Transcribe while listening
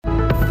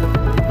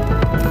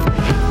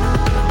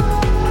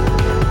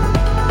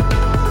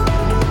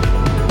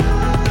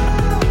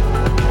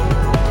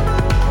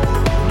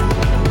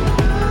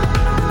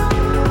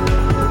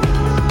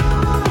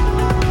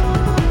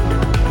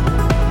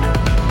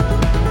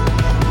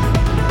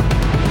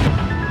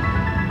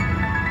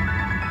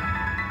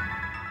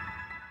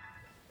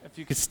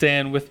could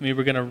stand with me,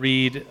 we're going to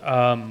read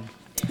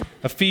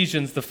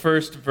Ephesians, the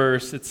first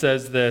verse. It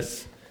says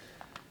this: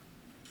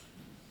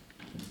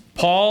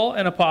 Paul,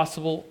 an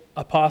apostle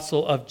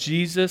of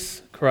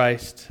Jesus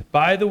Christ,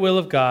 by the will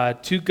of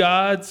God, to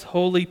God's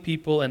holy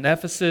people in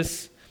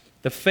Ephesus,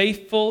 the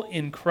faithful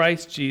in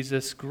Christ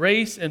Jesus,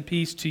 grace and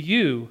peace to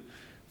you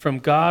from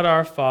God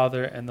our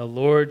Father and the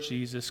Lord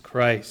Jesus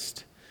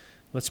Christ.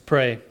 Let's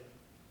pray.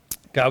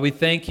 God, we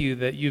thank you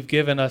that you've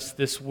given us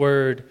this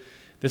word,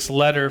 this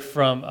letter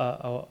from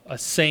a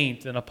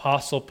saint, an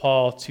apostle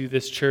Paul, to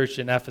this church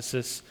in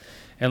Ephesus.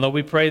 And Lord,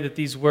 we pray that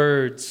these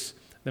words,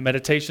 the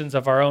meditations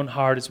of our own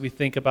heart as we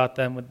think about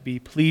them, would be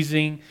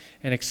pleasing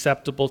and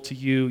acceptable to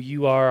you.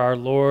 You are our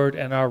Lord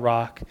and our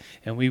rock,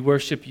 and we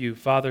worship you,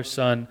 Father,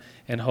 Son,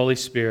 and Holy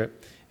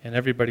Spirit. And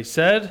everybody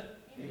said,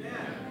 Amen.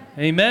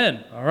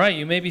 Amen. All right,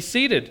 you may be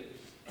seated.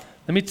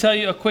 Let me tell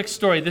you a quick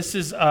story. This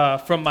is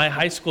from my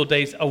high school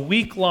days, a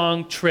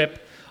week-long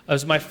trip. It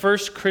was my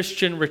first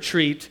Christian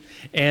retreat,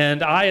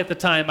 and at the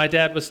time, my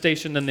dad was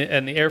stationed in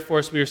the Air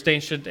Force. We were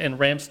stationed in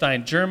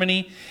Ramstein,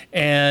 Germany,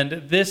 and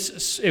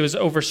it was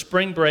over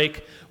spring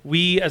break.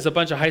 We, as a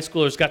bunch of high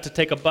schoolers, got to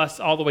take a bus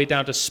all the way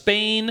down to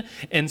Spain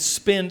and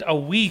spend a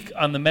week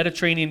on the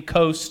Mediterranean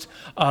coast.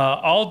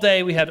 All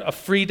day, we had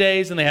free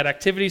days, and they had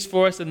activities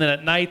for us, and then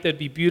at night, there'd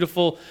be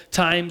beautiful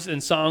times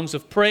and songs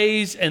of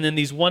praise, and then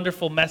these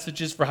wonderful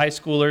messages for high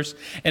schoolers.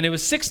 And it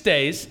was 6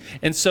 days,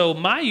 and so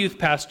my youth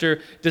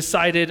pastor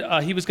decided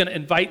he was going to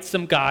invite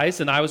some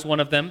guys, and I was one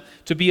of them,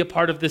 to be a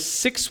part of this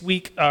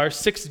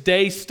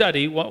 6-day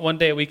study, one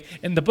day a week.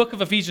 And the book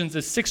of Ephesians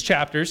is 6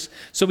 chapters,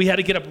 so we had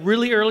to get up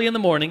really early in the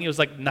morning. It was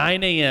like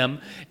 9 a.m.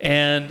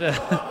 And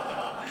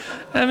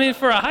I mean,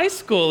 for a high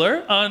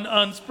schooler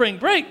on spring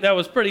break, that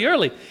was pretty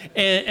early.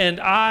 And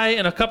I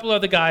and a couple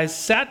other guys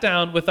sat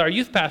down with our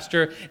youth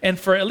pastor, and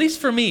at least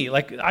for me,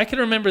 like, I can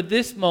remember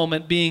this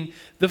moment being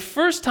the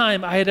first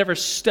time I had ever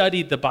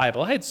studied the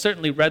Bible. I had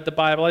certainly read the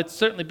Bible. I'd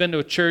certainly been to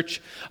a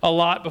church a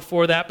lot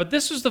before that, but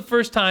this was the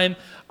first time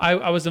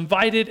I was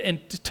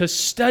invited to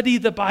study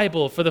the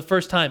Bible for the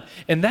first time.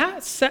 And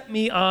that set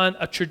me on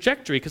a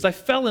trajectory, because I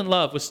fell in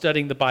love with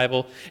studying the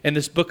Bible and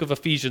this book of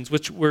Ephesians,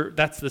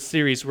 that's the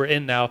series we're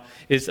in now,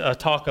 is a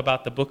talk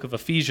about the book of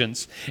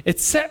Ephesians. It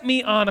set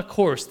me on a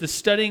course, the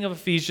studying of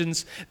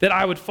Ephesians, that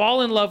I would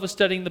fall in love with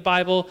studying the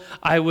Bible.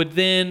 I would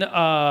then,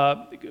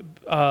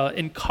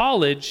 in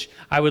college,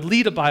 I would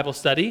lead a Bible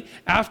study.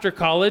 After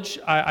college,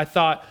 I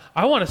thought,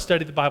 I want to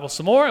study the Bible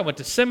some more. I went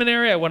to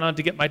seminary. I went on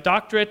to get my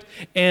doctorate,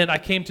 and I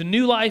came to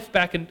New Life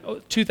back in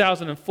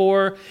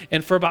 2004,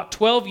 and for about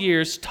 12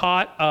 years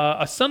taught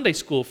a Sunday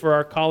school for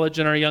our college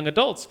and our young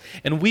adults.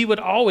 And we would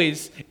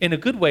always, in a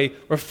good way,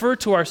 refer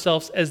to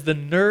ourselves as the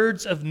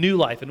nerds of New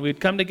Life. And we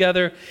would come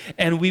together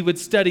and we would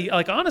study,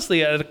 like,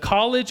 honestly, at a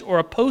college or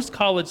a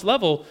post-college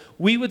level,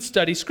 we would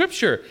study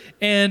Scripture.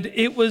 And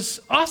it was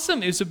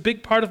awesome. It was a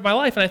big part of my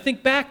life. And I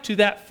think back to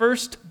that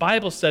first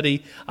Bible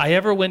study I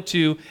ever went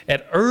to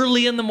at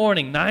early in the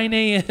morning, 9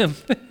 a.m.,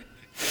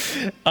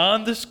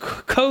 on the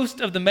coast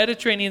of the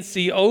Mediterranean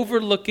Sea,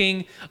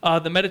 overlooking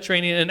the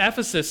Mediterranean. And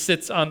Ephesus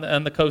sits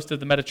on the coast of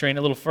the Mediterranean,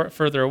 a little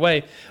further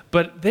away.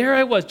 But there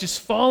I was,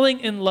 just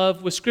falling in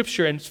love with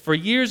Scripture. And for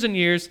years and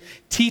years,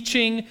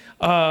 teaching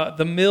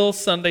the Mill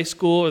Sunday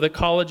School, or the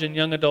college and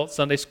young adult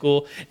Sunday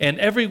School. And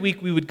every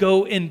week we would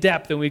go in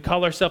depth, and we'd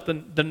call ourselves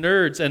the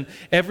nerds. And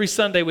every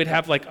Sunday we'd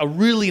have like a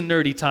really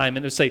nerdy time.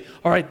 And it would say,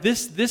 all right,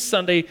 this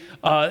Sunday,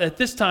 at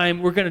this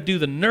time, we're going to do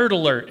the nerd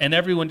alert. And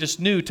everyone just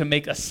knew to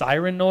make a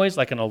siren noise,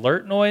 like an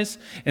alert noise.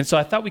 And so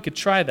I thought we could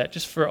try that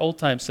just for old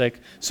time's sake.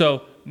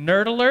 So,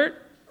 nerd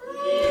alert.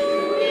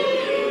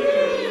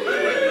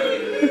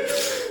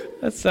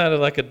 That sounded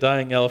like a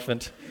dying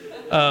elephant.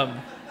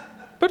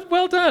 But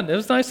well done. It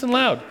was nice and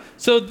loud.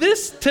 So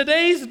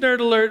today's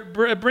Nerd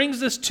Alert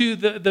brings us to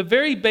the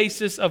very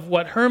basis of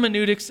what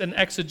hermeneutics and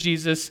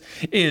exegesis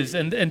is.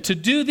 And to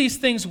do these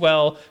things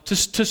well, to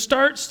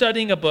start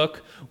studying a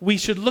book, we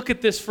should look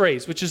at this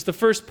phrase, which is the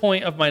first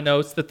point of my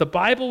notes, that the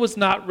Bible was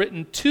not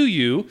written to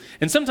you.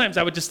 And sometimes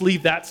I would just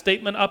leave that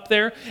statement up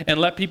there and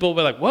let people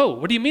be like, whoa,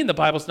 what do you mean the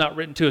Bible's not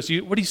written to us?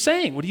 What are you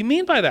saying? What do you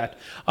mean by that?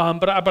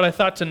 But I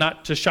thought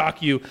not to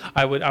shock you,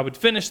 I would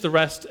finish the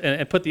rest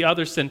and put the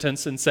other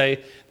sentence and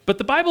say, but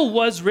the Bible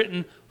was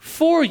written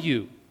for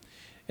you.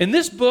 In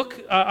this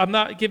book, I'm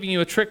not giving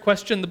you a trick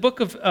question. The book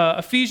of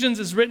Ephesians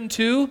is written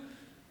to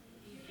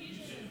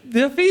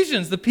the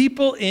Ephesians, the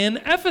people in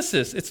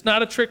Ephesus. It's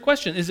not a trick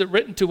question. Is it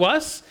written to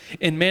us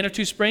in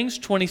Manitou Springs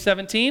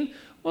 2017?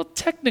 Well,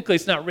 technically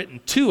it's not written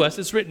to us.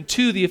 It's written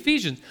to the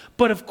Ephesians.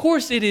 But of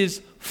course it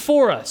is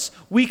for us.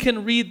 We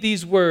can read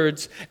these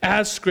words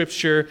as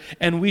Scripture,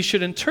 and we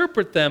should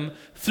interpret them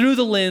through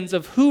the lens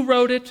of who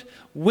wrote it,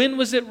 when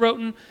was it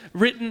written,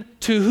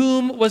 to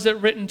whom was it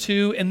written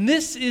to, and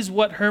this is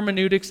what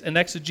hermeneutics and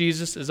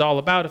exegesis is all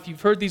about. If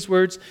you've heard these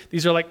words,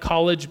 these are like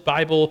college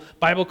Bible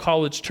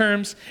college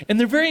terms, and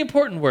they're very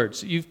important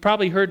words. You've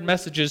probably heard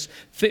messages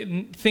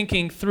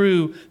thinking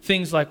through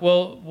things like,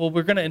 well,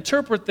 we're going to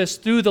interpret this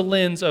through the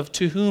lens of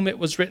to whom it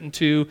was written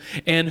to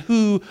and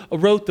who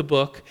wrote the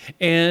book,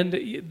 and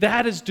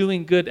that is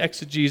doing good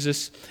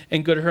exegesis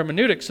and good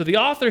hermeneutics. So the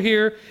author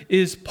here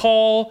is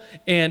Paul,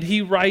 and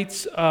he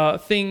writes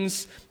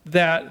things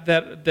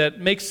that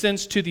makes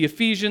sense to the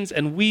Ephesians,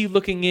 and we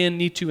looking in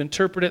need to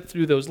interpret it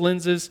through those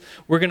lenses.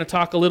 We're going to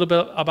talk a little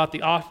bit about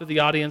the author, the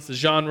audience, the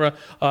genre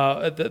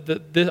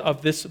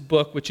of this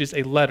book, which is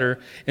a letter.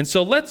 And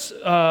so let's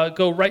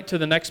go right to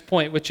the next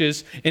point, which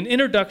is an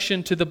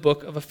introduction to the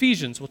book of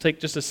Ephesians. We'll take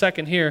just a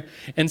second here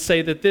and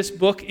say that this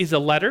book is a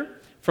letter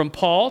from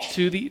Paul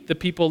to the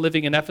people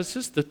living in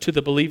Ephesus, to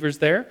the believers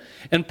there.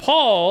 And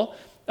Paul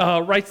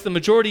writes the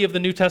majority of the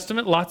New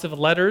Testament, lots of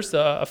letters.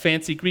 A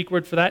fancy Greek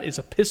word for that is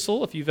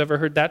epistle, if you've ever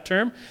heard that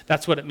term.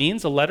 That's what it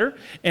means, a letter.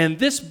 And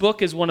this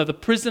book is one of the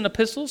prison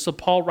epistles, so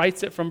Paul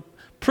writes it from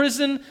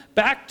prison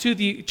back to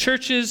the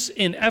churches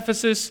in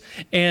Ephesus,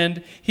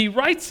 and he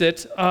writes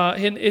it,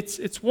 and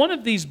it's one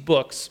of these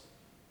books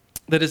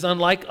that is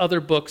unlike other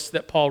books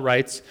that Paul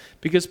writes,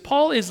 because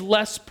Paul is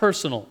less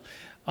personal.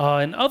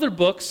 In other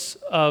books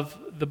of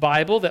the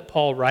Bible that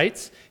Paul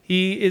writes,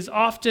 he is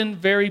often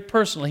very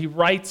personal. He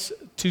writes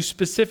to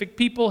specific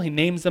people. He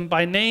names them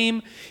by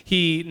name.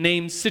 He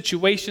names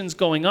situations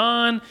going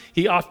on.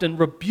 He often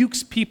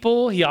rebukes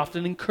people. He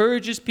often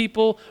encourages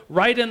people.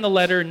 Right in the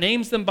letter,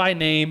 names them by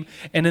name.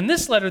 And in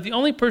this letter, the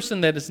only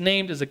person that is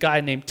named is a guy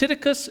named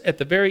Tychicus at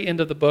the very end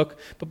of the book.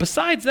 But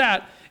besides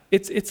that,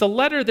 it's a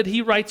letter that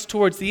he writes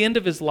towards the end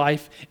of his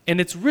life,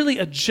 and it's really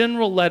a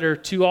general letter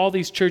to all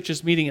these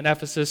churches meeting in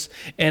Ephesus,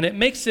 and it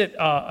makes it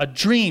a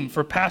dream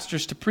for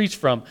pastors to preach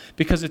from,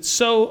 because it's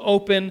so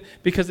open,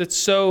 because it's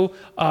so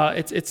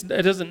it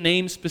doesn't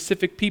name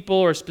specific people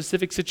or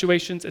specific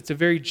situations. It's a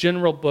very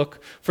general book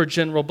for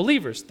general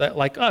believers that,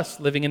 like us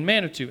living in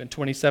Manitou in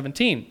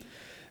 2017.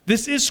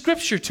 This is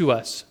Scripture to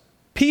us.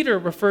 Peter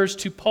refers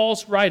to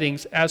Paul's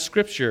writings as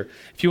Scripture.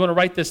 If you want to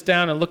write this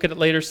down and look at it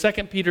later,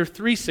 2 Peter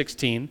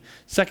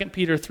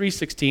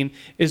 3:16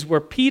 is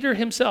where Peter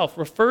himself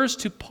refers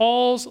to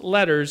Paul's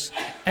letters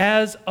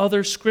as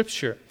other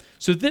Scripture.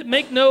 So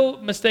make no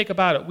mistake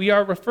about it. We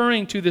are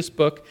referring to this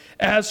book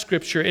as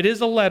Scripture. It is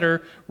a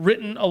letter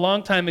written a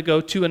long time ago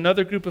to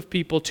another group of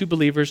people, to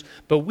believers.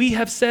 But we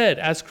have said,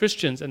 as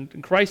Christians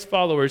and Christ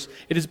followers,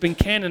 it has been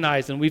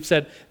canonized. And we've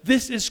said,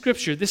 this is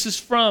Scripture. This is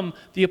from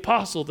the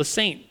apostle, the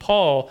saint,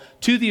 Paul,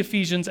 to the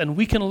Ephesians. And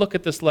we can look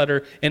at this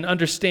letter and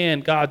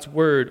understand God's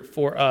word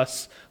for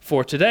us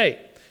for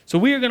today. So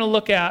we are going to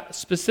look at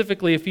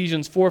specifically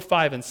Ephesians 4,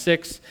 5, and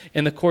 6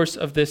 in the course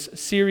of this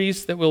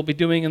series that we'll be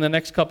doing in the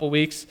next couple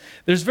weeks.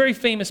 There's very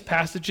famous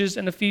passages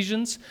in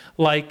Ephesians,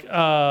 like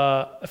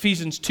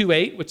Ephesians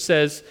 2:8, which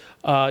says,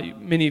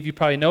 many of you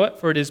probably know it,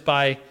 for it is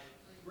by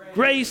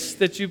grace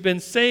that you've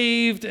been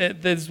saved.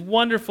 There's a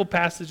wonderful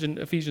passage in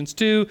Ephesians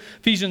 2.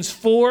 Ephesians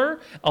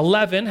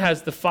 4:11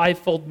 has the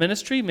fivefold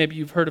ministry. Maybe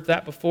you've heard of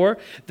that before.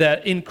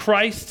 That in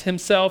Christ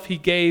himself, he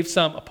gave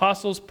some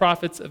apostles,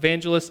 prophets,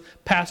 evangelists,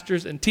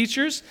 pastors, and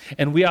teachers.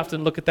 And we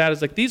often look at that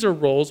as like, these are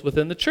roles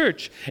within the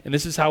church. And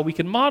this is how we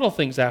can model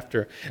things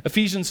after.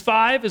 Ephesians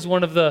 5 is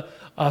one of the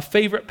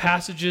favorite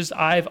passages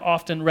I've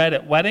often read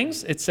at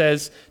weddings. It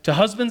says, to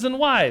husbands and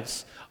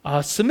wives,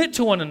 submit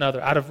to one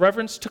another out of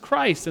reverence to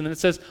Christ. And then it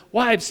says,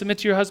 wives, submit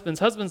to your husbands.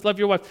 Husbands, love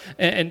your wife.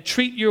 And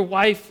treat your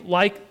wife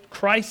like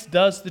Christ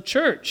does the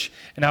church.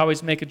 And I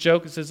always make a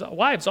joke. It says,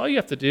 wives, all you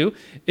have to do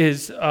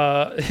is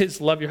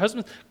love your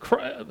husbands.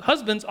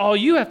 Husbands, all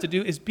you have to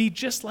do is be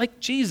just like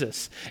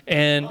Jesus.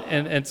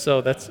 And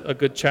so that's a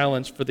good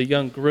challenge for the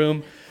young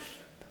groom.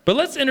 But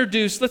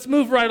let's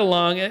move right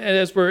along. And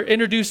as we're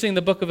introducing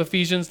the book of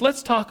Ephesians,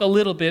 let's talk a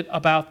little bit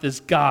about this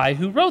guy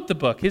who wrote the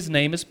book. His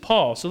name is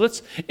Paul. So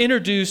let's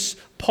introduce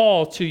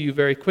Paul to you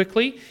very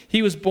quickly.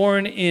 He was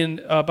born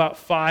in about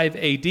 5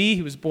 AD.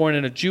 He was born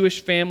in a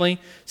Jewish family.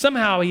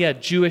 Somehow he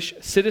had Jewish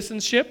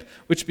citizenship,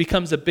 which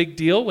becomes a big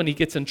deal when he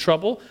gets in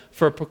trouble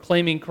for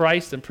proclaiming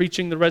Christ and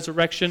preaching the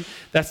resurrection.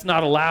 That's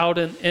not allowed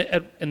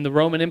in the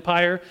Roman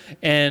Empire,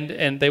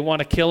 and they want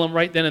to kill him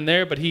right then and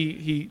there. But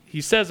he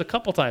says a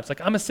couple times,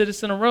 like, I'm a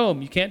citizen of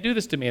Rome. You can't do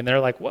this to me. And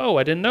they're like, whoa,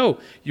 I didn't know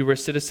you were a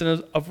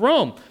citizen of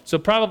Rome. So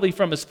probably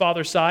from his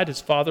father's side,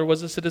 his father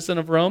was a citizen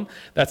of Rome.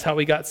 That's how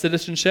he got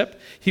citizenship.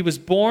 He was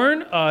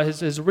born,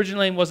 his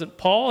original name wasn't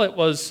Paul, it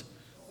was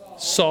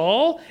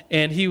Saul,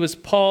 and he was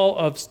Paul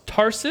of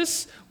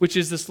Tarsus, which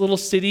is this little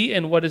city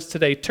in what is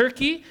today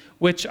Turkey,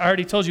 which I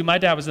already told you, my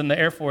dad was in the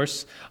Air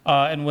Force,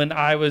 and when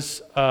I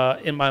was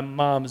in my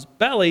mom's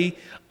belly,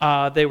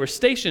 they were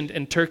stationed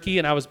in Turkey,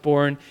 and I was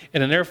born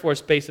in an Air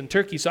Force base in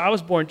Turkey. So I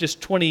was born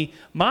just 20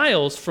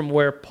 miles from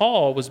where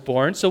Paul was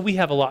born, so we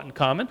have a lot in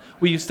common.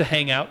 We used to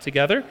hang out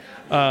together.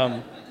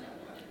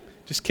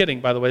 Just kidding,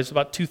 by the way. It's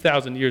about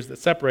 2,000 years that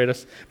separate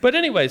us. But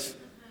anyways,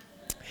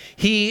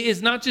 he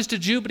is not just a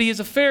Jew, but he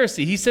is a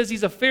Pharisee. He says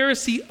he's a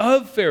Pharisee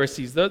of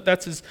Pharisees.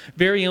 That's his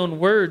very own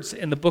words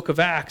in the book of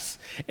Acts.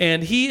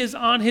 And he is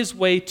on his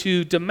way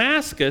to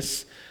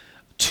Damascus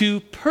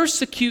to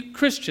persecute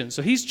Christians.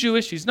 So he's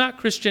Jewish, he's not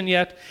Christian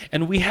yet,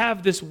 and we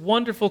have this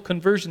wonderful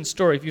conversion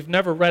story. If you've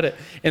never read it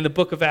in the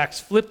book of Acts,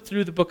 flip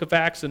through the book of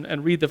Acts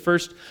and read the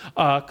first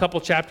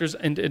couple chapters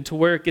and to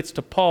where it gets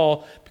to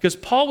Paul, because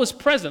Paul was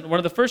present. One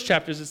of the first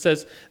chapters, it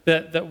says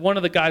that one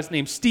of the guys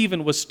named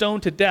Stephen was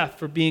stoned to death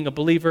for being a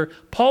believer.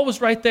 Paul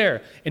was right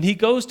there, and he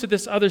goes to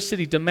this other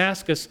city,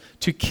 Damascus,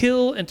 to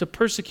kill and to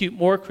persecute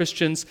more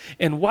Christians.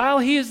 And while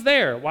he is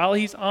there, while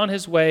he's on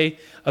his way,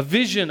 a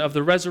vision of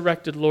the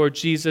resurrected Lord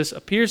Jesus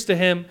appears to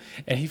him,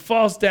 and he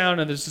falls down,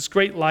 and there's this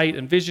great light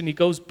and vision. He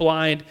goes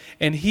blind,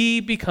 and he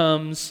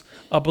becomes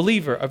a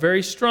believer, a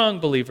very strong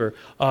believer,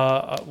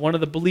 one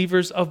of the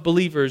believers of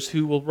believers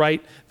who will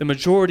write the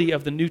majority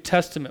of the New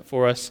Testament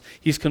for us.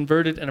 He's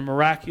converted in a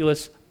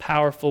miraculous,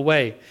 powerful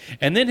way.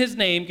 And then his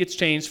name gets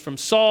changed from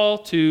Saul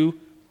to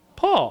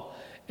Paul.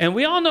 And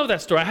we all know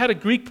that story. I had a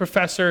Greek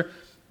professor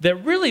that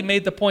really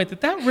made the point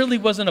that really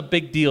wasn't a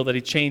big deal that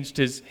he changed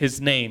his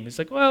name. He's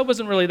like, well, it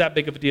wasn't really that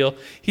big of a deal.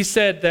 He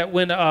said that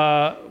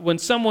when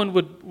someone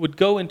would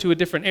go into a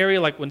different area,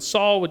 like when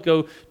Saul would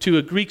go to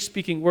a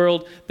Greek-speaking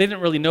world, they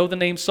didn't really know the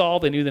name Saul.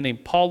 They knew the name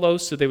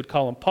Paulos, so they would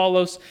call him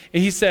Paulos.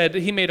 And he said,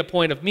 he made a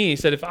point of me. He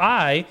said, if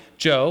I,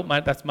 Joe,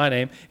 that's my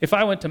name, if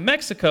I went to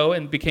Mexico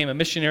and became a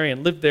missionary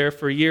and lived there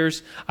for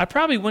years, I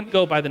probably wouldn't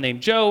go by the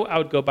name Joe. I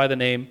would go by the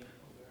name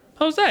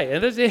Jose.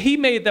 And he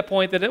made the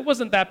point that it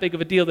wasn't that big of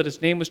a deal that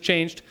his name was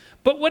changed.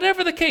 But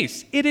whatever the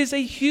case, it is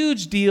a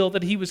huge deal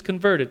that he was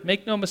converted.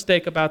 Make no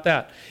mistake about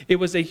that. It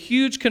was a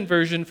huge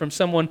conversion from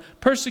someone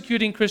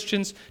persecuting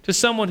Christians to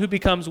someone who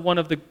becomes one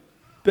of the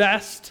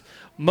best,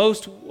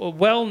 most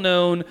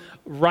well-known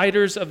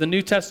writers of the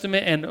New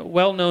Testament and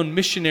well-known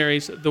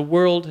missionaries the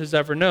world has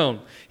ever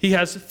known. He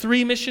has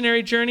 3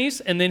 missionary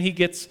journeys, and then he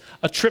gets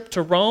a trip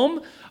to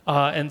Rome.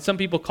 And some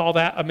people call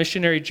that a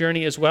missionary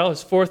journey as well,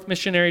 his 4th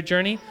missionary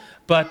journey.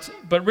 But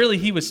really,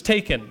 he was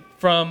taken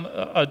from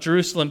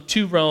Jerusalem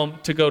to Rome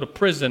to go to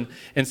prison.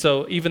 And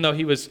so even though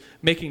he was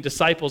making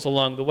disciples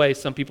along the way,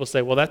 some people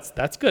say, well,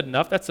 that's good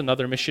enough. That's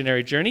another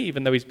missionary journey,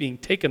 even though he's being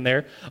taken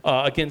there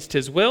against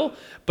his will.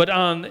 But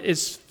on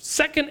his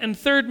 2nd and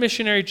 3rd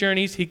missionary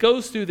journeys, he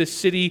goes through this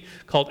city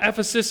called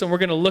Ephesus, and we're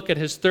going to look at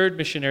his 3rd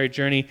missionary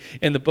journey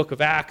in the book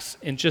of Acts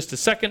in just a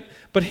second.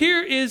 But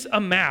here is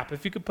a map.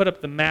 If you could put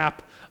up the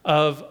map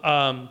of,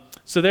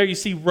 so there you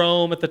see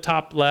Rome at the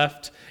top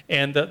left,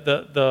 and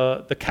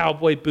the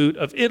cowboy boot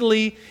of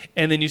Italy,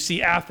 and then you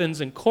see Athens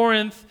and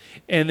Corinth,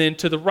 and then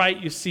to the right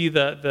you see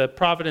the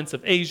province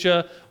of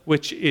Asia,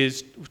 which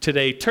is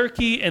today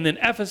Turkey, and then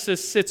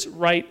Ephesus sits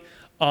right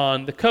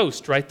on the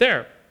coast, right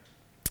there.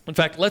 In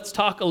fact, let's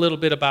talk a little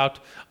bit about,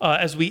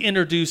 as we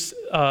introduce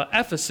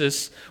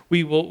Ephesus,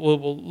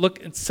 we'll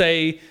look and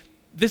say,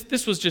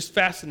 this was just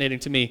fascinating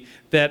to me,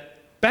 that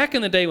back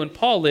in the day when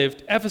Paul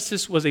lived,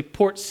 Ephesus was a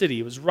port city.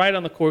 It was right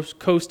on the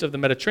coast of the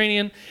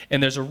Mediterranean,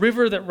 and there's a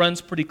river that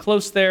runs pretty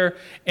close there.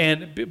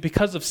 And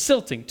because of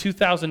silting,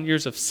 2,000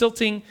 years of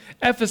silting,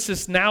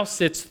 Ephesus now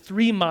sits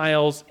 3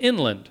 miles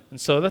inland. And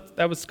so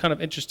that was kind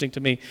of interesting to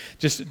me,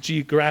 just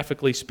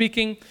geographically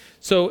speaking.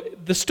 So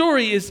the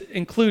story is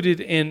included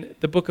in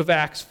the book of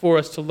Acts for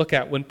us to look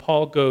at when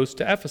Paul goes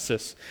to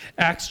Ephesus.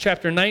 Acts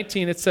chapter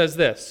 19, it says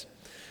this.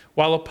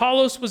 While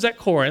Apollos was at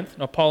Corinth,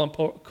 now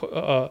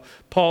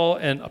Paul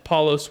and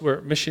Apollos were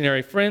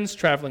missionary friends,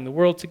 traveling the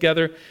world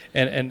together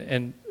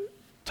and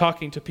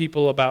talking to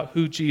people about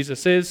who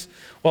Jesus is.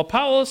 While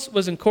Apollos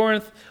was in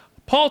Corinth,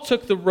 Paul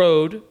took the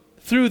road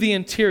through the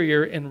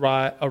interior and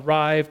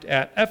arrived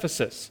at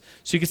Ephesus.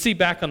 So you can see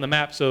back on the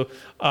map, so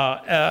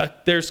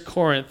there's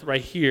Corinth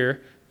right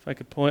here. If I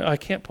could point, I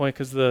can't point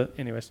because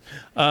anyways.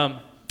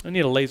 I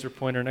need a laser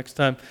pointer next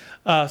time.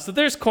 So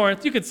there's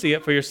Corinth. You can see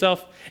it for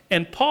yourself.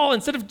 And Paul,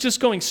 instead of just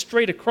going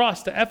straight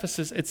across to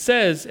Ephesus, it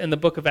says in the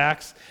book of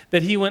Acts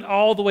that he went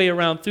all the way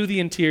around through the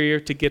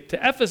interior to get to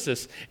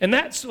Ephesus. And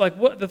that's like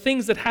what the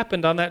things that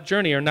happened on that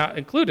journey are not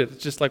included.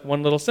 It's just like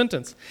one little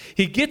sentence.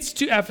 He gets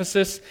to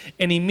Ephesus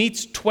and he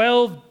meets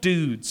 12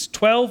 dudes,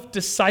 12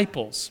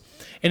 disciples.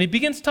 And he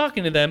begins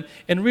talking to them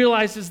and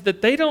realizes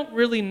that they don't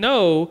really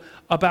know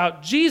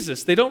about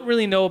Jesus. They don't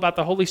really know about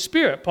the Holy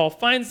Spirit. Paul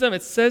finds them.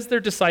 It says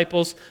they're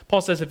disciples.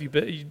 Paul says,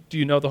 do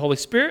you know the Holy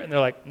Spirit? And they're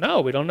like, no,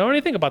 we don't know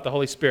anything about the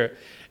Holy Spirit.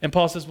 And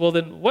Paul says, well,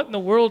 then what in the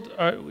world,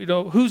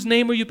 whose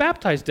name were you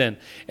baptized in?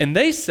 And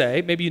they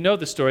say, maybe you know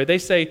the story, they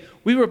say,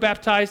 we were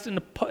baptized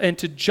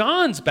into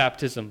John's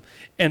baptism.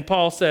 And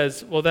Paul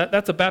says, well,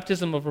 that's a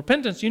baptism of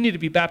repentance. You need to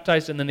be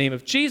baptized in the name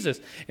of Jesus.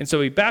 And so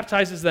he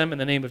baptizes them in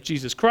the name of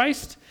Jesus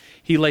Christ.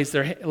 He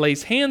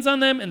lays hands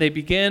on them, and they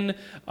begin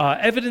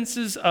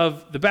evidences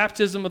of the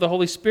baptism of the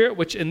Holy Spirit,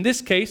 which in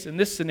this case, in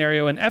this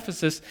scenario in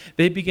Ephesus,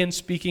 they begin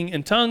speaking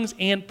in tongues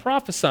and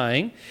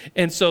prophesying.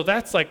 And so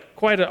that's like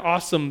quite an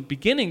awesome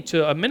beginning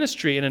to a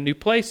ministry in a new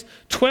place.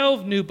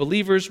 12 new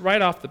believers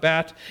right off the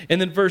bat.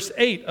 And then verse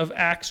 8 of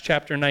Acts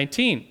chapter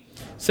 19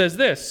 says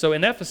this. So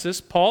in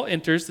Ephesus, Paul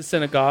enters the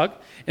synagogue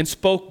and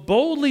spoke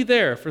boldly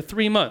there for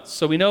 3 months.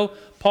 So we know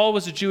Paul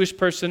was a Jewish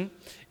person,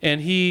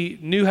 and he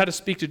knew how to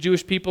speak to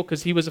Jewish people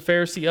because he was a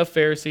Pharisee of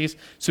Pharisees.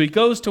 So he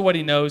goes to what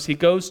he knows. He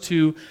goes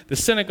to the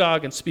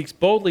synagogue and speaks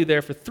boldly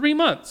there for 3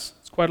 months.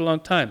 It's quite a long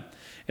time.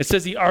 It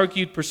says he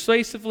argued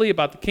persuasively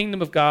about the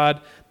kingdom of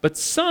God, but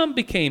some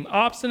became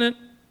obstinate.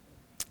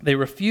 They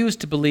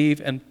refused to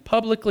believe and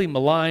publicly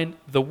maligned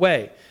the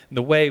way. And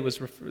the way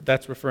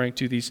that's referring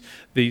to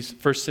these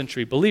first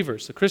century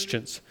believers, the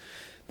Christians.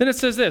 Then it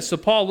says this, so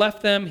Paul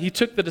left them, he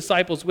took the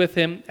disciples with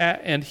him,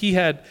 and he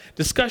had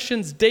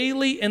discussions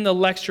daily in the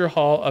lecture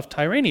hall of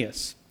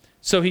Tyrannus.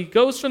 So he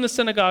goes from the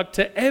synagogue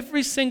to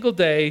every single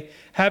day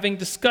having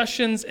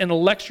discussions in a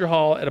lecture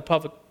hall at a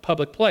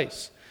public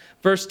place.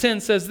 Verse 10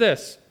 says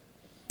this,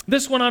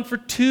 this went on for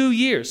 2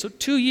 years. So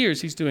 2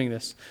 years he's doing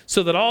this,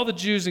 so that all the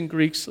Jews and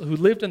Greeks who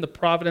lived in the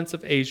province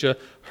of Asia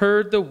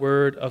heard the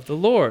word of the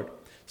Lord.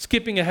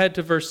 Skipping ahead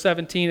to verse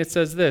 17, it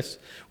says this,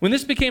 when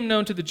this became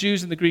known to the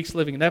Jews and the Greeks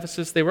living in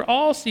Ephesus, they were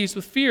all seized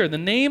with fear. The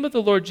name of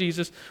the Lord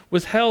Jesus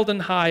was held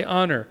in high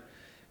honor.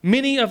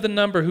 Many of the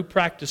number who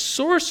practiced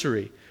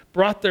sorcery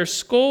brought their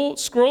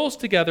scrolls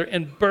together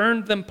and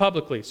burned them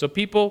publicly. So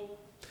people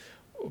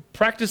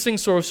practicing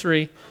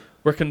sorcery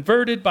were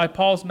converted by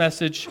Paul's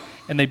message,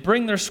 and they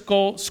bring their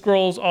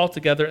scrolls all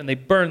together and they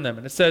burn them.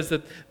 And it says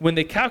that when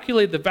they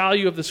calculated the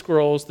value of the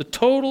scrolls, the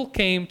total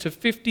came to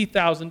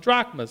 50,000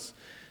 drachmas.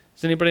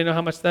 Does anybody know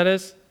how much that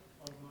is?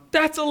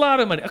 That's a lot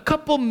of money.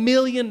 $2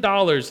 million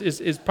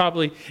is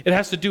probably, it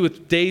has to do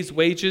with days'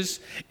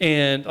 wages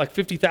and like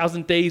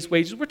 50,000 days'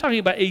 wages. We're talking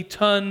about a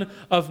ton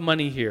of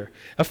money here,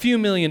 a few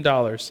 $1 million.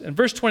 And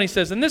verse 20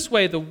 says, in this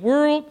way, the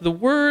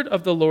word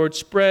of the Lord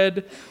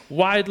spread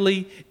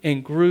widely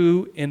and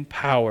grew in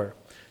power.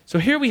 So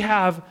here we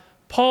have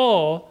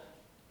Paul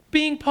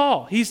being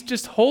Paul. He's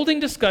just holding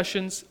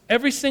discussions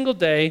every single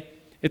day,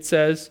 it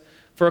says,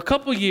 for a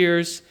couple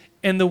years,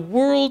 and the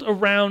world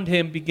around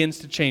him begins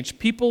to change.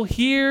 People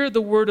hear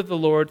the word of the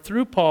Lord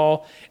through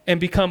Paul and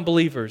become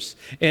believers.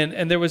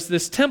 And there was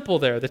this temple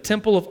there, the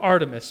Temple of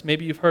Artemis.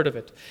 Maybe you've heard of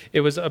it. It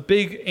was a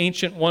big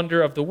ancient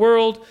wonder of the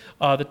world.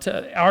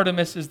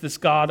 Artemis is this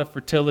god of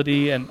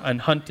fertility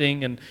and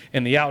hunting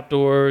and the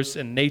outdoors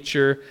and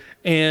nature.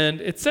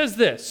 And it says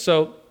this.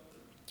 So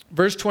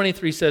verse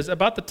 23 says,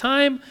 about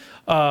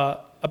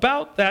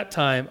that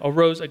time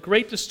arose a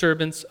great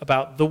disturbance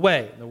about the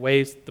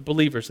ways, the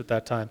believers at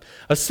that time.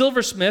 A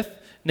silversmith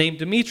named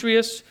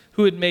Demetrius,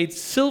 who had made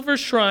silver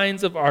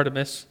shrines of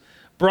Artemis,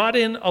 brought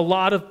in a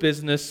lot of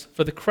business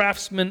for the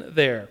craftsmen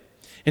there.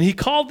 And he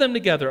called them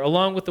together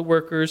along with the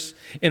workers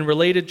in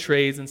related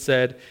trades and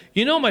said,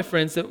 you know, my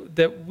friends,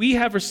 that we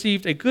have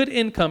received a good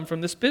income from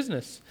this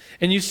business.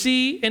 And you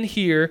see and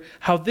hear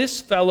how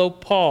this fellow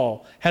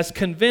Paul has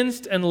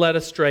convinced and led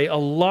astray a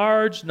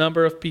large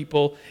number of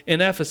people in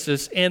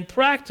Ephesus and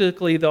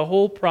practically the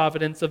whole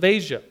province of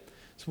Asia.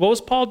 So what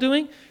was Paul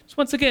doing? Just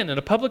once again, in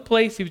a public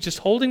place, he was just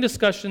holding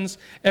discussions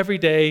every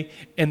day,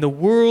 and the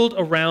world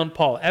around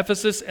Paul,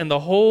 Ephesus and the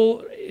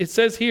whole, it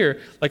says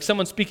here, like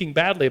someone speaking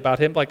badly about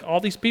him, like all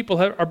these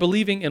people are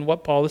believing in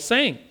what Paul is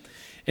saying.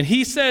 And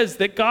he says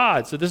that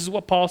God, so this is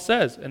what Paul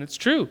says, and it's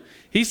true.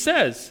 He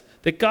says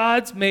that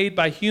gods made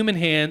by human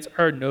hands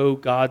are no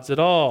gods at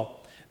all.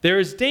 There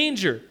is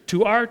danger to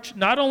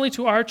not only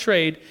to our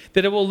trade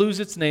that it will lose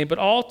its name, but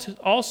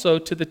also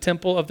to the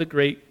temple of the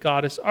great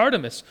goddess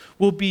Artemis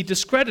will be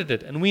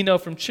discredited. And we know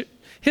from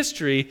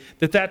history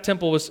that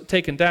temple was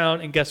taken down,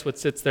 and guess what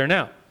sits there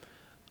now?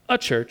 A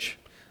church.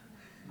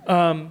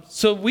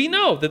 So we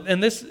know that,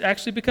 and this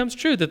actually becomes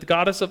true, that the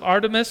goddess of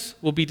Artemis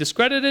will be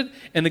discredited,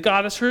 and the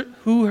goddess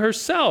who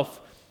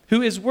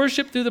is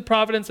worshipped through the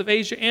province of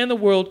Asia and the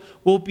world,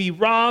 will be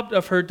robbed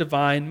of her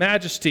divine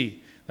majesty.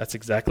 That's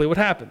exactly what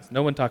happens.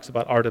 No one talks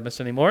about Artemis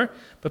anymore,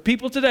 but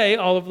people today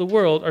all over the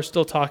world are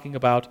still talking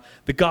about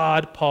the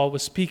God Paul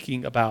was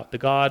speaking about, the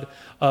God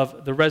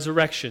of the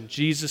resurrection,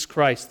 Jesus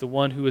Christ, the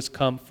one who has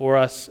come for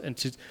us and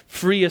to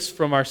free us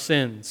from our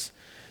sins.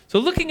 So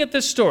looking at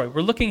this story,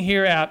 we're looking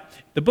here at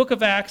the book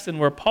of Acts and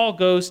where Paul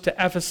goes to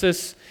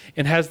Ephesus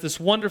and has this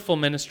wonderful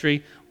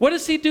ministry. What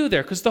does he do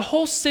there? Because the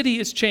whole city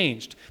is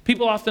changed.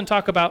 People often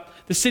talk about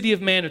the city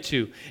of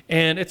Manitou,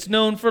 and it's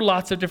known for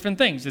lots of different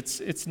things.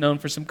 It's known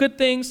for some good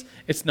things.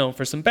 It's known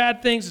for some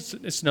bad things.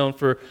 It's known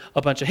for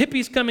a bunch of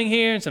hippies coming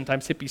here, and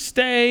sometimes hippies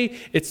stay.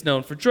 It's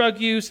known for drug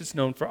use. It's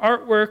known for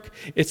artwork.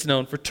 It's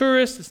known for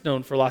tourists. It's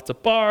known for lots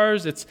of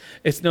bars.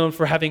 It's known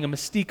for having a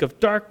mystique of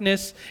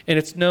darkness, and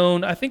it's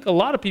known, I think a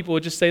lot of people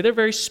would just say they're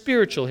very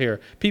spiritual here.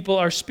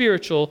 People are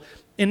spiritual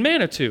in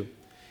Manitou.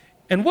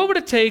 And what would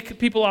it take,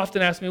 people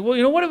often ask me, well,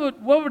 you know,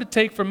 what would it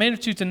take for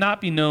Manitou to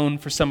not be known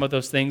for some of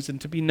those things and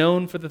to be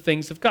known for the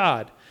things of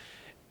God?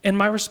 And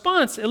my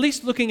response, at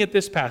least looking at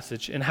this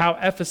passage and how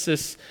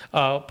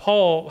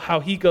Paul, how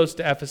he goes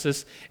to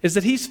Ephesus, is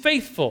that he's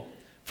faithful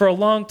for a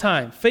long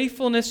time.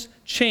 Faithfulness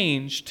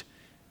changed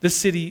the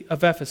city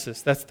of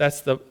Ephesus.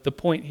 That's the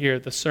point here,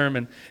 the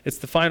sermon. It's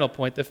the final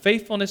point. The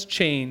faithfulness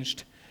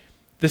changed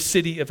the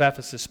city of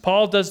Ephesus.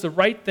 Paul does the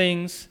right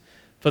things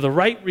for the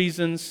right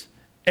reasons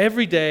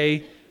every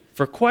day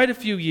for quite a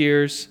few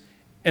years,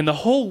 And the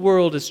whole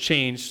world has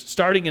changed,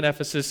 starting in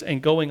Ephesus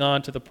and going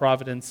on to the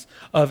province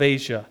of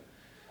Asia.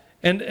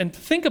 And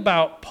think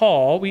about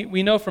Paul.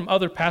 We know from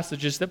other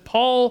passages that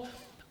Paul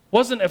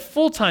wasn't a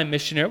full-time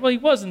missionary. Well, he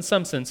was in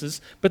some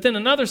senses, but then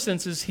in other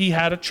senses, he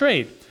had a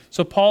trade.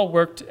 So Paul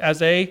worked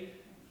as a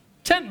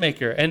tent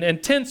maker.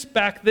 And tents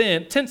back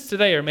then, tents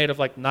today are made of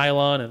like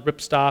nylon and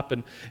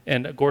ripstop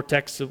and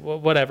Gore-Tex,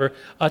 whatever.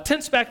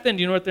 Tents back then,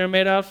 do you know what they're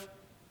made of?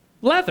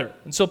 Leather.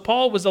 And so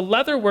Paul was a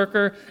leather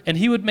worker, and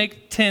he would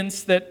make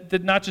tents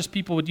that not just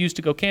people would use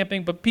to go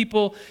camping, but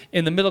people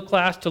in the middle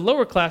class to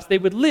lower class, they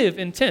would live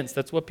in tents.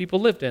 That's what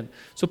people lived in.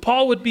 So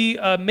Paul would be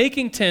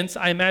making tents,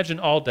 I imagine,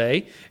 all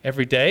day,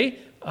 every day.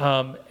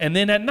 And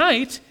then at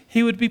night,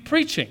 he would be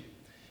preaching.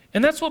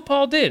 And that's what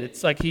Paul did.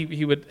 It's like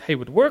he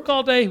would work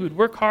all day, he would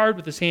work hard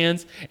with his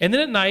hands, and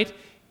then at night,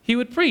 he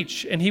would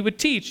preach, and he would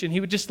teach, and he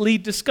would just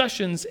lead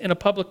discussions in a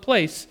public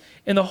place.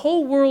 And the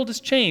whole world is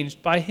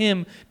changed by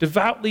him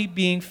devoutly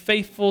being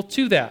faithful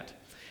to that.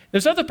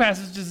 There's other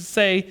passages that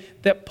say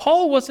that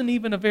Paul wasn't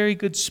even a very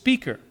good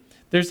speaker.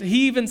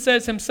 He even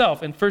says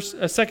himself in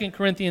 2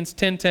 Corinthians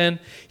 10:10,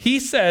 he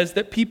says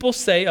that people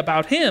say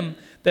about him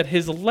that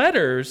his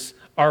letters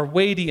are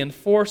weighty and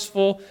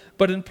forceful,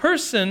 but in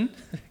person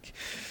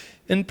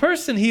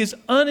he is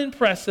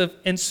unimpressive,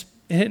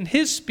 and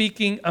his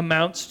speaking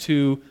amounts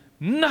to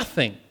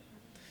nothing.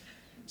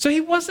 So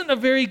he wasn't a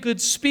very good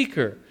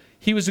speaker.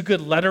 He was a good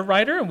letter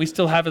writer, and we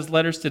still have his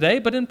letters today,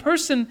 but in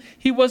person,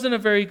 he wasn't a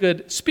very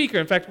good speaker.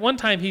 In fact, one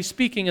time he's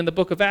speaking in the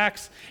book of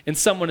Acts, and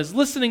someone is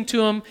listening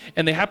to him,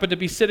 and they happen to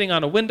be sitting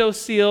on a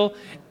windowsill,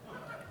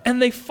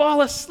 and they fall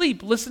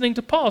asleep listening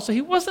to Paul. So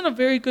he wasn't a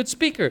very good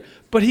speaker,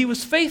 but he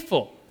was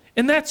faithful.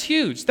 And that's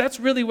huge. That's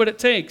really what it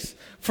takes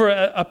for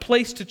a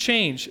place to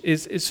change,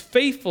 is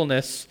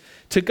faithfulness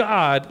to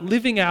God,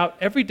 living out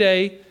every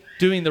day,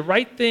 doing the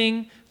right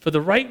thing for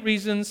the right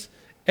reasons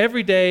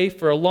every day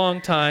for a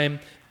long time.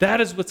 That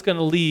is what's going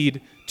to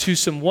lead to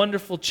some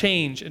wonderful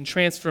change and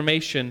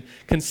transformation,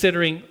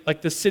 considering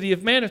like the city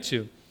of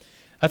Manitou.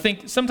 I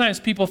think sometimes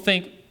people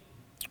think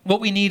what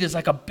we need is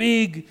like a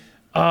big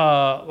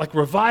like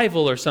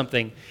revival or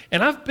something.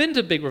 And I've been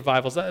to big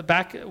revivals.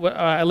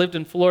 I lived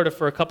in Florida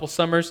for a couple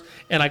summers,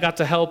 and I got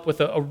to help with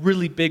a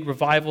really big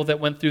revival that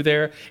went through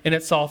there, and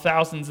it saw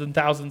thousands and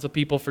thousands of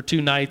people for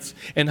 2 nights,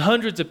 and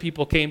hundreds of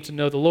people came to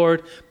know the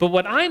Lord. But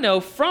what I know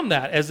from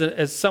that,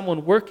 as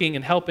someone working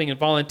and helping and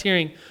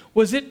volunteering,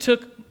 was it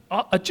took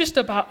just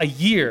about a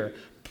year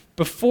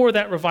before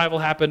that revival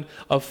happened,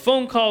 of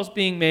phone calls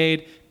being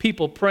made,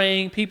 people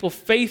praying, people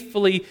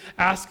faithfully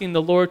asking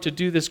the Lord to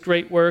do this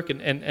great work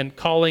and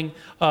calling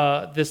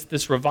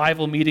this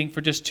revival meeting for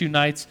just 2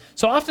 nights.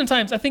 So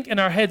oftentimes, I think in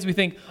our heads, we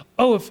think,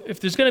 oh, if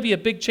there's going to be a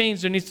big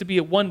change, there needs to be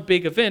one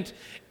big event.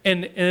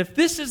 And if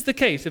this is the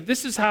case, if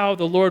this is how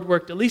the Lord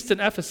worked, at least in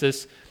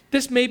Ephesus,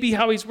 this may be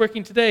how he's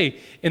working today,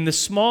 in the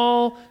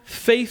small,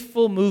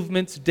 faithful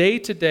movements, day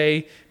to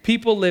day,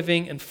 people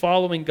living and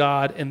following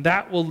God, and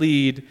that will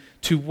lead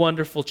to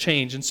wonderful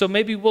change. And so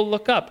maybe we'll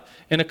look up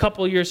in a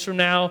couple of years from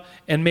now,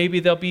 and maybe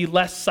there'll be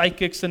less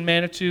psychics in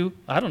Manitou.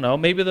 I don't know.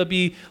 Maybe there'll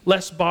be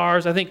less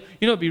bars. I think,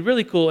 it'd be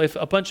really cool if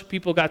a bunch of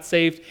people got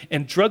saved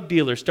and drug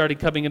dealers started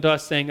coming into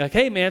us saying, like,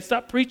 hey, man,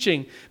 stop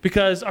preaching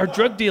because our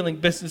drug dealing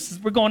businesses,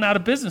 we're going out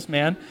of business,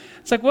 man.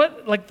 It's like,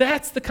 what? Like,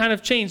 that's the kind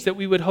of change that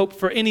we would hope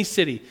for any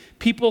city.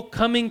 People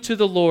coming to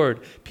the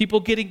Lord,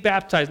 people getting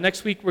baptized.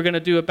 Next week, we're going to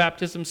do a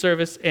baptism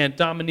service, and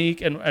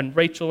Dominique and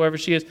Rachel, wherever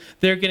she is,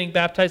 they're getting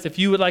baptized. If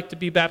you would like to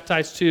be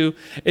baptized too,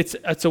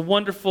 it's a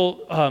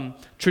wonderful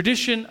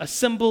tradition, a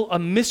symbol, a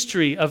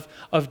mystery of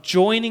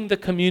joining the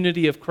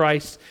community of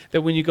Christ,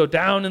 that when you go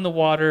down in the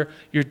water,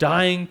 you're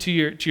dying to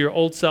your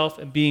old self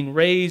and being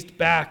raised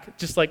back,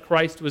 just like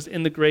Christ was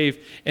in the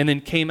grave and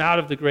then came out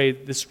of the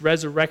grave, this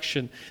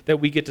resurrection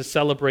that we get to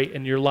celebrate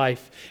in your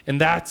life.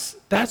 And that's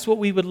what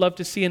we would love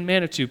to see in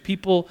Manitou.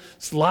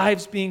 People's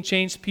lives being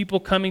changed, people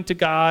coming to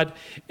God,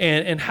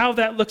 and how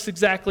that looks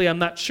exactly, I'm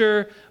not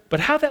sure, but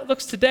how that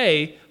looks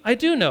today, I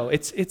do know.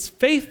 It's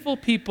faithful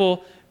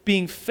people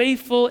being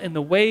faithful in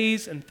the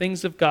ways and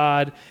things of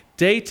God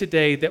day to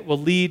day that will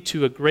lead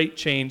to a great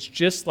change,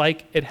 just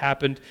like it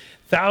happened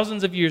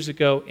thousands of years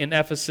ago in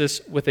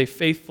Ephesus with a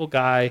faithful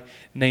guy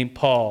named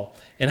Paul.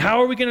 And how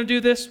are we going to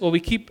do this? Well, we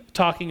keep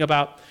talking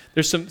about,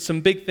 there's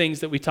some big things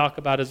that we talk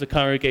about as a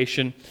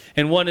congregation.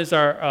 And one is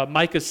our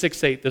Micah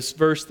 6:8, this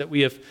verse that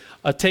we have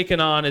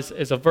taken on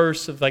as a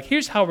verse of like,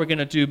 here's how we're going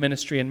to do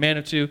ministry in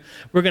Manitou.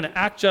 We're going to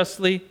act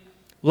justly,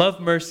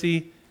 love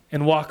mercy,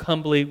 and walk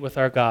humbly with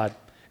our God.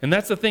 And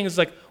that's the thing, is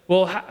like,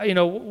 well,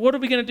 what are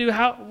we going to do?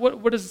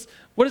 What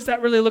does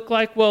that really look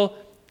like? Well,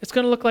 it's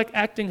going to look like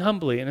acting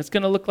humbly, and it's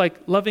going to look like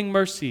loving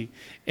mercy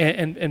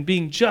and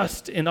being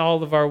just in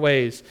all of our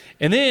ways.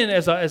 And then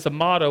as a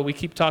motto, we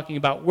keep talking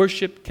about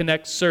worship,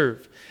 connect,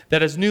 serve.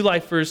 That as New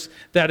Lifers,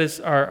 that is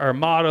our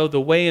motto,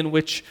 the way in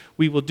which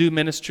we will do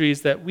ministry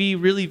is that we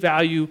really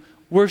value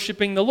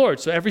worshiping the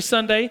Lord. So every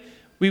Sunday,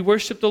 we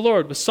worship the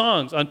Lord with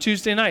songs. On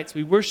Tuesday nights,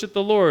 we worship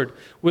the Lord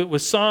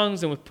with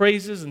songs and with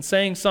praises and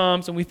saying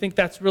psalms, and we think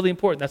that's really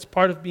important. That's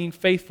part of being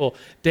faithful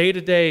day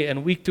to day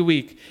and week to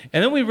week.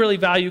 And then we really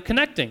value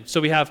connecting. So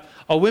we have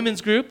a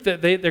women's group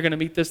that they're going to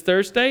meet this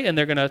Thursday, and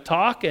they're going to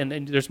talk,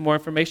 and there's more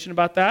information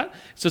about that.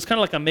 So it's kind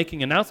of like I'm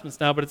making announcements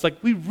now, but it's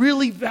like we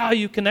really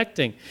value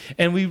connecting,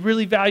 and we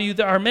really value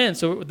our men.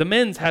 So the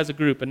men's has a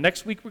group, and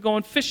next week we're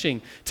going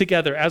fishing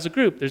together as a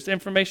group. There's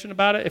information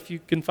about it if you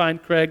can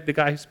find Craig, the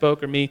guy who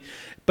spoke, or me.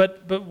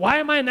 But why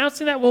am I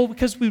announcing that? Well,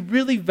 because we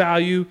really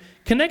value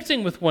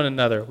connecting with one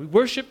another. We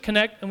worship,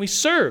 connect, and we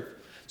serve.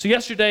 So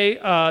yesterday,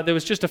 there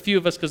was just a few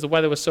of us because the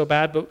weather was so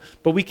bad,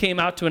 but we came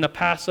out to an El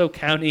Paso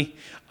County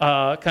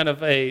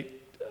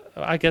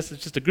I guess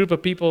it's just a group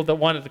of people that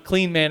wanted to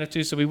clean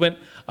Manitou. So we went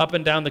up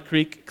and down the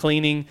creek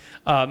cleaning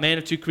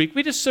Manitou Creek.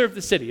 We just serve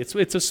the city.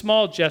 It's a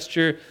small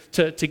gesture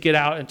to get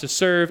out and to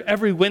serve.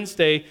 Every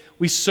Wednesday,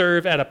 we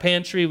serve at a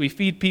pantry. We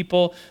feed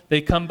people.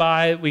 They come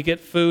by. We get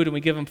food, and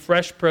we give them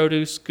fresh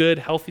produce, good,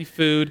 healthy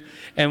food,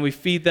 and we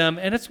feed them.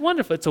 And it's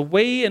wonderful. It's a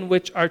way in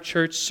which our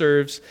church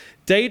serves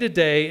day to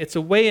day. It's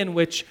a way in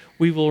which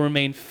we will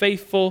remain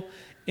faithful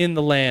in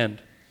the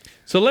land.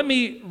 So let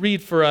me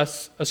read for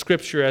us a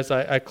scripture as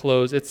I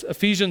close. It's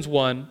Ephesians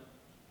 1.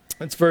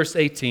 It's verse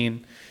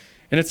 18.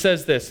 And it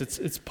says this.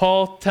 It's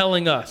Paul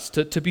telling us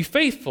to be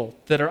faithful,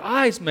 that our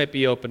eyes might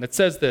be open. It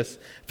says this.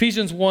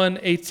 Ephesians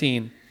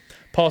 1:18.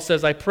 Paul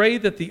says, I pray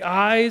that the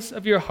eyes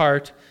of your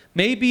heart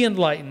may be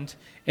enlightened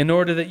in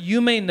order that you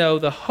may know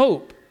the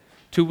hope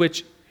to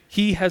which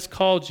he has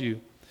called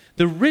you,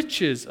 the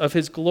riches of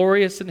his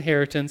glorious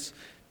inheritance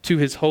to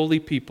his holy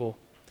people,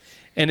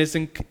 and his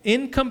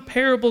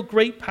incomparable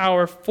great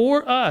power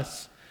for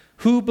us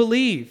who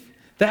believe.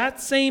 That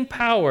same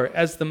power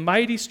as the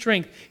mighty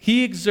strength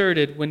he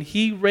exerted when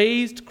he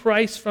raised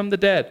Christ from the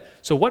dead.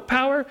 So what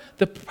power?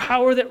 The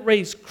power that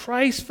raised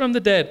Christ from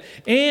the dead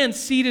and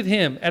seated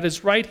him at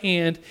his right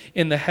hand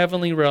in the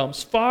heavenly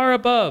realms, far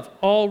above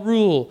all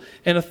rule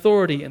and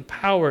authority and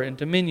power and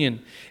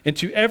dominion, and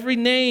to every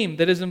name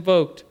that is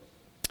invoked,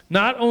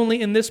 not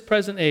only in this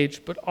present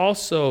age, but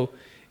also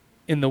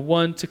in the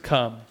one to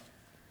come.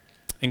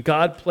 And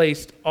God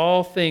placed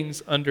all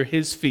things under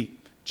his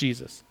feet,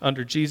 Jesus,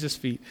 under Jesus'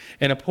 feet,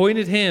 and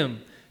appointed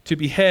him to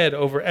be head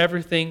over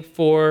everything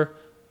for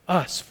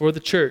us, for the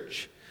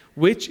church,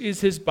 which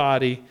is his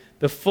body,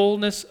 the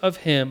fullness of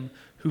him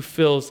who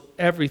fills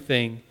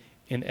everything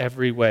in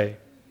every way.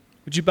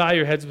 Would you bow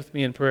your heads with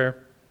me in prayer?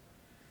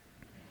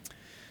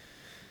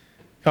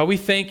 God, we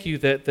thank you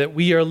that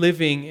we are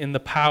living in the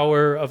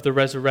power of the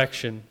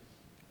resurrection.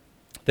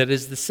 That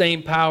is the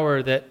same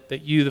power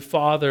that you, the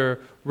Father,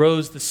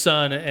 rose the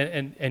Son,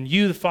 and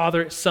you, the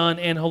Father, Son,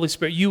 and Holy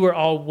Spirit, you are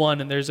all one,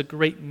 and there's a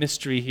great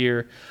mystery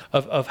here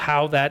of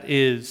how that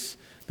is,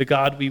 the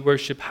God we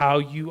worship, how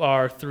you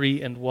are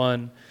three and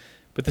one.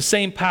 But the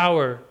same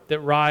power that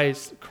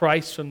raised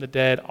Christ from the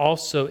dead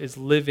also is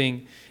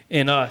living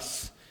in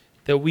us,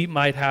 that we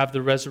might have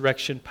the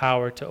resurrection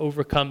power to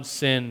overcome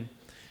sin,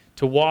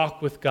 to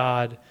walk with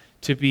God,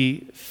 to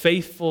be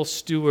faithful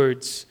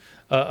stewards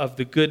of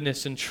the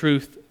goodness and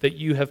truth that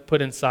you have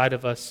put inside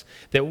of us,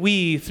 that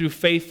we, through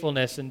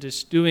faithfulness and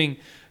just doing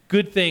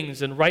good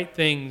things and right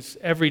things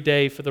every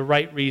day for the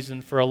right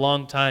reason for a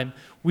long time,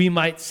 we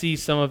might see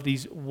some of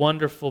these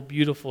wonderful,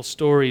 beautiful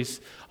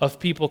stories of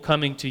people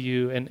coming to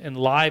you and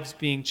lives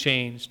being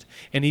changed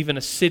and even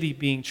a city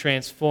being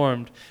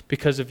transformed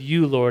because of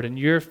you, Lord, and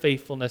your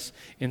faithfulness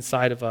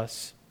inside of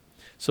us.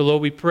 So,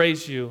 Lord, we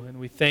praise you and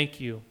we thank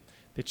you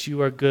that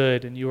you are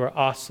good and you are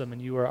awesome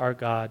and you are our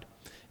God.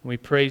 And we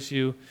praise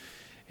you,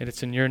 and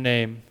it's in your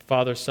name,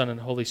 Father, Son, and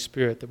Holy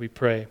Spirit, that we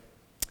pray.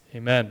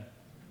 Amen.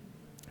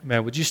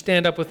 Amen. Would you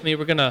stand up with me?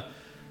 We're going to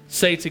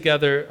say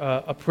together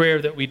a prayer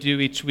that we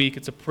do each week.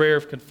 It's a prayer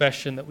of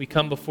confession that we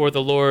come before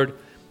the Lord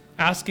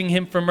asking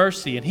him for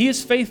mercy, and he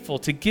is faithful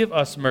to give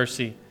us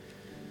mercy.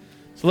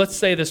 So let's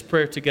say this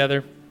prayer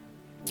together.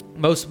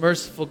 Most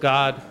merciful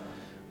God,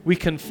 we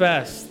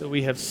confess that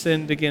we have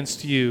sinned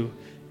against you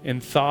in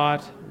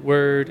thought,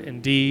 word,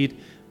 and deed,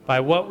 by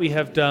what we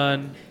have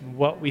done and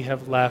what we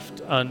have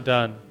left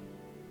undone.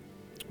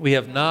 We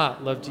have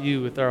not loved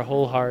you with our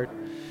whole heart.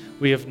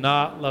 We have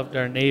not loved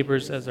our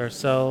neighbors as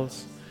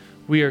ourselves.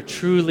 We are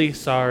truly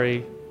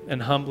sorry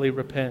and humbly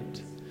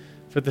repent.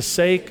 For the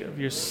sake of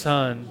your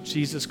Son,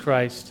 Jesus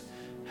Christ,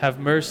 have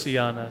mercy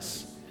on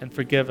us and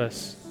forgive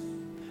us,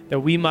 that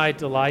we might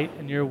delight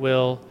in your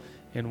will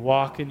and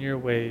walk in your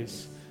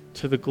ways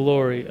to the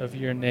glory of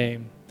your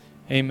name.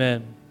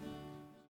 Amen.